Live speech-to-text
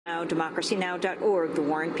democracynow.org, The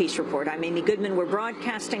War and Peace Report. I'm Amy Goodman. We're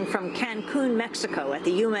broadcasting from Cancun, Mexico at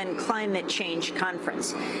the UN Climate Change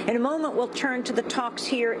Conference. In a moment, we'll turn to the talks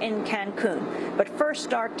here in Cancun. But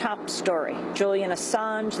first, our top story. Julian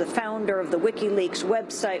Assange, the founder of the WikiLeaks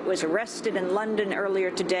website, was arrested in London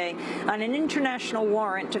earlier today on an international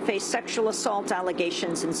warrant to face sexual assault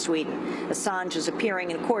allegations in Sweden. Assange is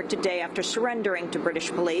appearing in court today after surrendering to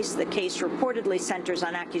British police. The case reportedly centers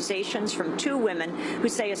on accusations from two women who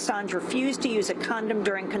say Assange refused to use a condom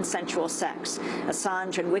during consensual sex.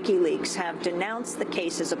 Assange and WikiLeaks have denounced the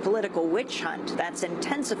case as a political witch hunt that's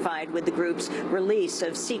intensified with the group's release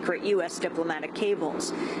of secret U.S. diplomatic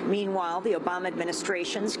cables. Meanwhile, the Obama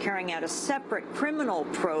administration's carrying out a separate criminal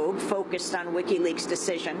probe focused on WikiLeaks'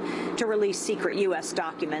 decision to release secret U.S.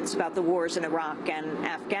 documents about the wars in Iraq and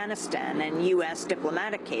Afghanistan and U.S.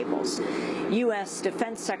 diplomatic cables. U.S.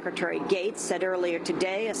 Defense Secretary Gates said earlier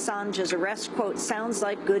today Assange's arrest, quote, sounds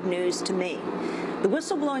like good news to me. The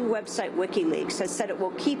whistleblowing website WikiLeaks has said it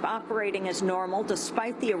will keep operating as normal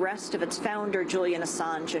despite the arrest of its founder, Julian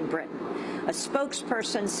Assange, in Britain. A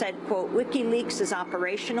spokesperson said, quote, WikiLeaks is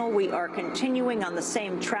operational. We are continuing on the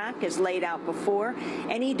same track as laid out before.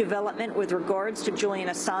 Any development with regards to Julian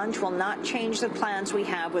Assange will not change the plans we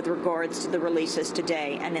have with regards to the releases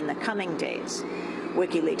today and in the coming days.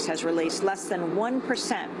 WikiLeaks has released less than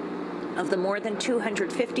 1% of the more than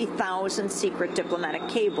 250,000 secret diplomatic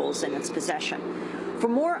cables in its possession. For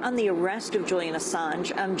more on the arrest of Julian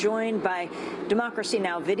Assange, I'm joined by Democracy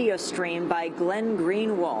Now! Video stream by Glenn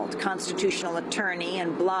Greenwald, constitutional attorney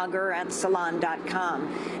and blogger at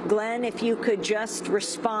Salon.com. Glenn, if you could just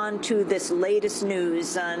respond to this latest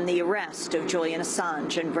news on the arrest of Julian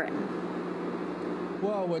Assange in Britain.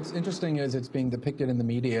 Well, what's interesting is it's being depicted in the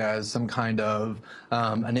media as some kind of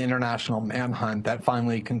an international manhunt that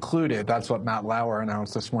finally concluded. That's what Matt Lauer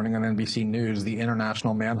announced this morning on NBC News. The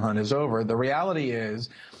international manhunt is over. The reality is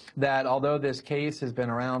that although this case has been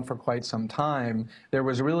around for quite some time, there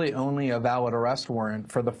was really only a valid arrest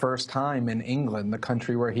warrant for the first time in England, the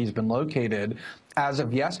country where he's been located, as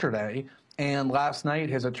of yesterday. And last night,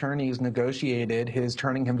 his attorneys negotiated his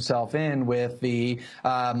turning himself in with the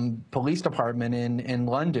police department in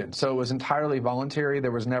London. So it was entirely voluntary. There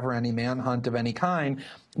was never any manhunt of any kind,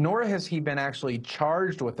 nor has he been actually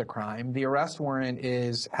charged with the crime. The arrest warrant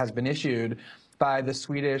has been issued by the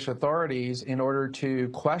Swedish authorities in order to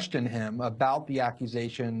question him about the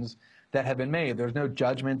accusations that have been made. There's no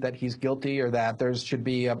judgment that he's guilty or that there should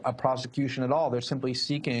be a prosecution at all. They're simply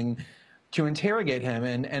seeking to interrogate him.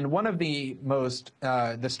 And one of the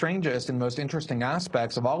the strangest and most interesting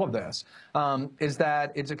aspects of all of this is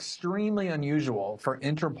that it's extremely unusual for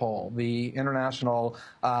Interpol, the international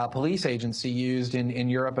police agency used in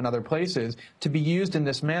Europe and other places, to be used in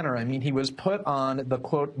this manner. I mean, he was put on the,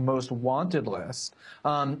 quote, most wanted list,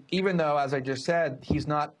 even though, as I just said, he's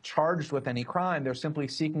not charged with any crime. They're simply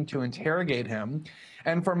seeking to interrogate him.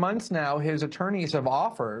 And for months now, his attorneys have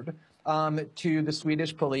offered to the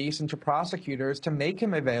Swedish police and to prosecutors to make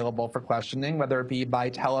him available for questioning, whether it be by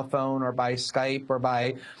telephone or by Skype or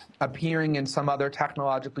by appearing in some other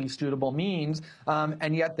technologically suitable means.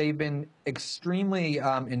 And yet they've been extremely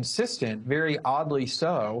insistent, very oddly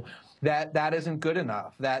so, that that isn't good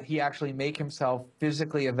enough, that he actually make himself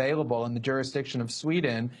physically available in the jurisdiction of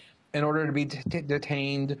Sweden in order to be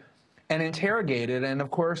detained and interrogated. And of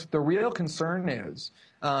course, the real concern is,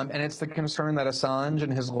 and it's the concern that Assange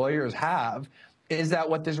and his lawyers have, is that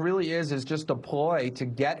what this really is just a ploy to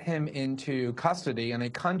get him into custody in a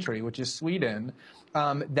country, which is Sweden,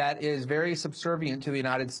 that is very subservient to the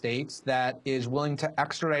United States, that is willing to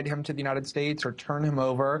extradite him to the United States or turn him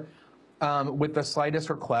over with the slightest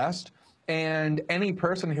request. And any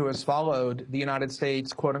person who has followed the United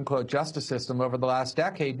States, quote-unquote, justice system over the last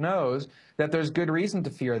decade knows that there's good reason to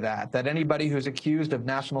fear that anybody who's accused of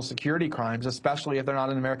national security crimes, especially if they're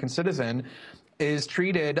not an American citizen, is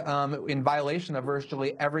treated in violation of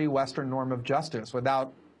virtually every Western norm of justice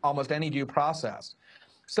without almost any due process.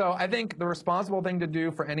 So I think the responsible thing to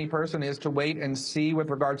do for any person is to wait and see, with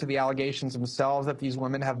regard to the allegations themselves that these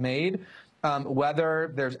women have made,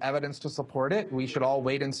 whether there's evidence to support it. We should all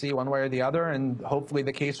wait and see one way or the other, and hopefully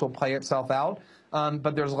the case will play itself out.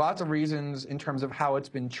 But there's lots of reasons in terms of how it's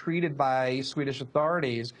been treated by Swedish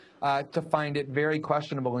authorities to find it very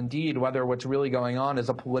questionable indeed whether what's really going on is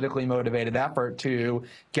a politically motivated effort to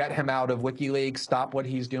get him out of WikiLeaks, stop what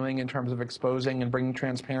he's doing in terms of exposing and bringing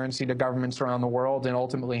transparency to governments around the world, and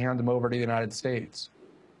ultimately hand him over to the United States.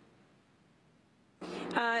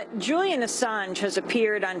 Julian Assange has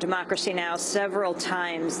appeared on Democracy Now! Several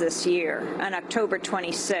times this year. On October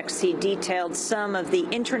 26th, he detailed some of the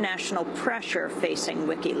international pressure facing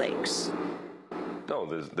WikiLeaks. No,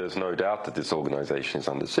 there's no doubt that this organisation is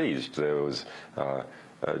under siege. There was a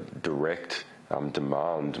direct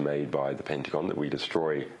demand made by the Pentagon that we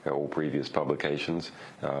destroy all previous publications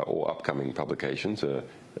or upcoming publications, an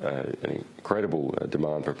incredible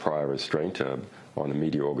demand for prior restraint on a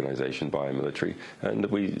media organisation by a military, and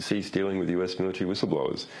that we cease dealing with US military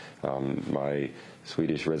whistleblowers. My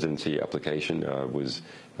Swedish residency application was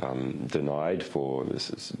denied for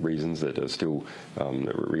reasons that still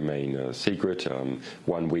remain secret.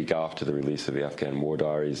 1 week after the release of the Afghan War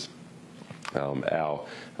Diaries, our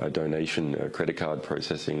donation credit card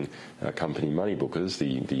processing company, Moneybookers,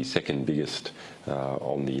 the second biggest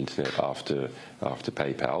on the internet after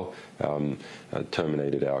PayPal,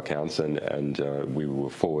 terminated our accounts, and we were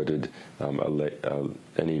forwarded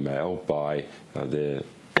an email by their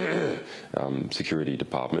security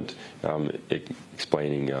department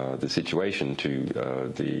explaining the situation to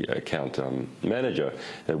the account manager,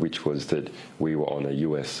 which was that we were on a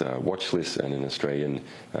US watch list and an Australian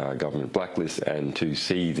government blacklist, and to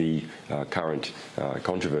see the current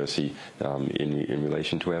controversy in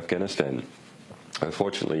relation to Afghanistan.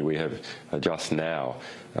 Fortunately, we have just now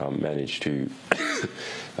managed to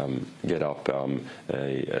get up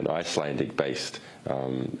an Icelandic-based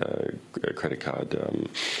credit card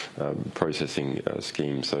processing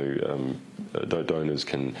scheme, so donors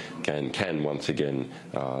can once again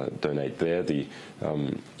donate there. The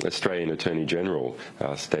Australian Attorney General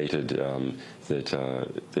stated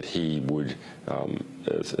that he would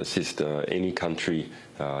assist any country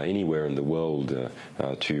anywhere in the world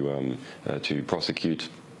to prosecute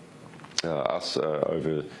us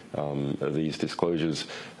over these disclosures,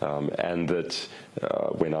 and that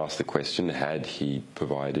when asked the question, had he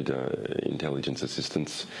provided intelligence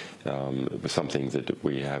assistance, something that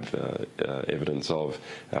we have evidence of,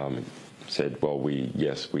 said, well,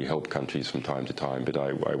 yes, we help countries from time to time, but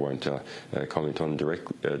I won't comment on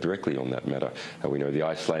directly on that matter. We know the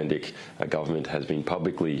Icelandic government has been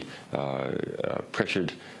publicly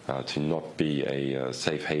pressured to not be a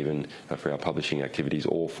safe haven for our publishing activities,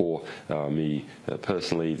 or for me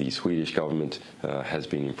personally. The Swedish government has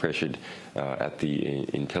been pressured at the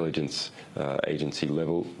intelligence agency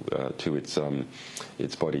level to its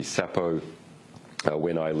body, SAPO.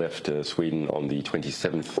 When I left Sweden on the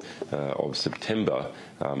 27th of September,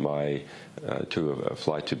 my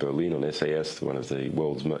flight to Berlin on SAS, one of the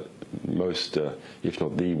world's most, if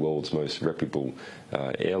not the world's most reputable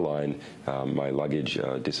airline, my luggage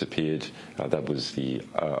disappeared. That was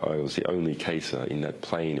I was the only case in that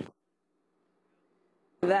plane.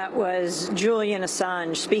 That was Julian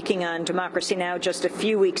Assange speaking on Democracy Now! Just a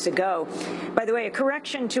few weeks ago. By the way, a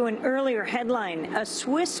correction to an earlier headline: a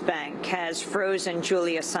Swiss bank has frozen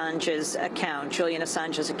Julian Assange's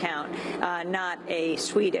account, not a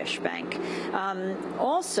Swedish bank.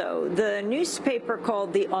 Also, the newspaper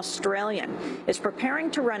called The Australian is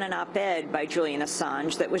preparing to run an op-ed by Julian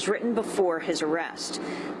Assange that was written before his arrest.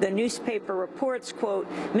 The newspaper reports, quote,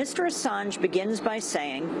 Mr. Assange begins by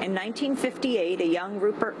saying, in 1958, a young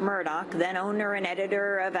Rupert Murdoch, then owner and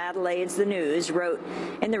editor of Adelaide's The News, wrote,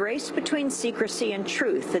 in the race between secrecy and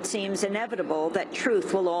truth, it seems inevitable that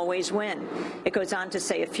truth will always win. It goes on to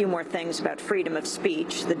say a few more things about freedom of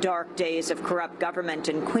speech, the dark days of corrupt government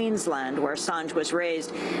in Queensland, where Assange was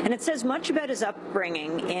raised, and it says much about his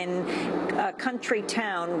upbringing in a country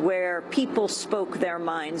town where people spoke their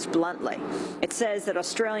minds bluntly. It says that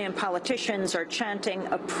Australian politicians are chanting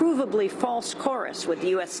a provably false chorus with the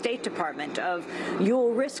U.S. State Department of, you'll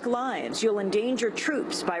risk lives, you'll endanger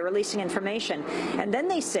troops by releasing information. And then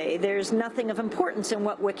they say there's nothing of importance in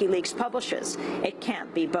what WikiLeaks publishes. It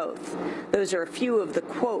can't be both. Those are a few of the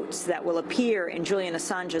quotes that will appear in Julian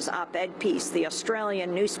Assange's op-ed piece. The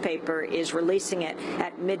Australian newspaper is releasing it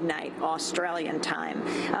at midnight Australian time.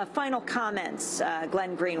 Final comments,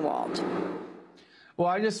 Glenn Greenwald. Well,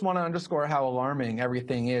 I just want to underscore how alarming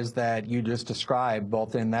everything is that you just described,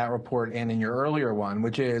 both in that report and in your earlier one,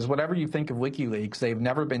 which is whatever you think of WikiLeaks, they've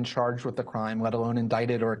never been charged with the crime, let alone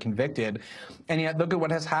indicted or convicted. And yet, look at what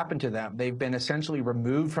has happened to them. They've been essentially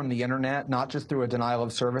removed from the internet, not just through a denial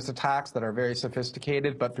of service attacks that are very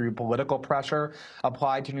sophisticated, but through political pressure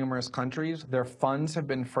applied to numerous countries. Their funds have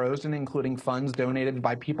been frozen, including funds donated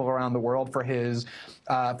by people around the world for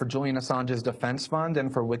Julian Assange's defense fund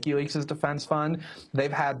and for WikiLeaks' defense fund. They've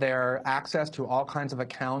had their access to all kinds of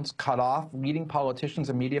accounts cut off. Leading politicians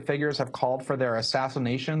and media figures have called for their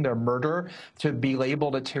assassination, their murder, to be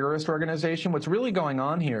labeled a terrorist organization. What's really going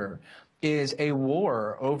on here is a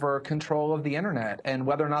war over control of the internet and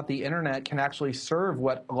whether or not the internet can actually serve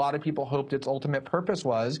what a lot of people hoped its ultimate purpose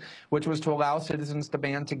was, which was to allow citizens to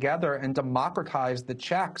band together and democratize the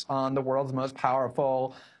checks on the world's most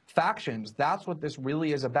powerful factions. That's what this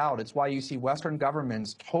really is about. It's why you see Western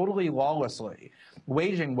governments totally lawlessly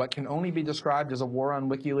waging what can only be described as a war on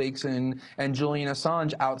WikiLeaks and Julian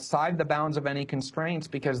Assange outside the bounds of any constraints,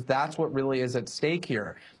 because that's what really is at stake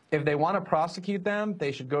here. If they want to prosecute them,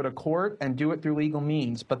 they should go to court and do it through legal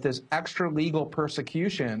means. But this extra legal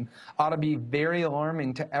persecution ought to be very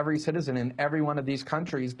alarming to every citizen in every one of these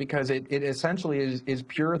countries, because it essentially is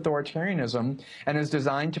pure authoritarianism and is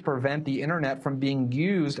designed to prevent the internet from being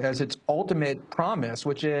used as its ultimate promise,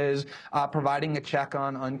 which is providing a check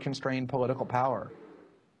on unconstrained political power.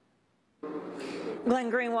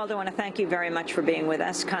 Glenn Greenwald, I want to thank you very much for being with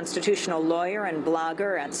us, constitutional lawyer and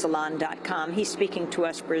blogger at Salon.com. He's speaking to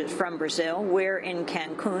us from Brazil. We're in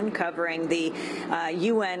Cancun covering the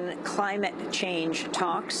UN climate change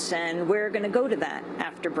talks, and we're going to go to that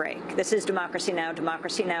after break. This is Democracy Now!,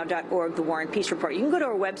 democracynow.org, the War and Peace Report. You can go to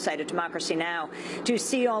our website at Democracy Now! To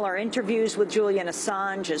see all our interviews with Julian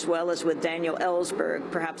Assange, as well as with Daniel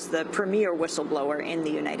Ellsberg, perhaps the premier whistleblower in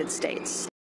the United States.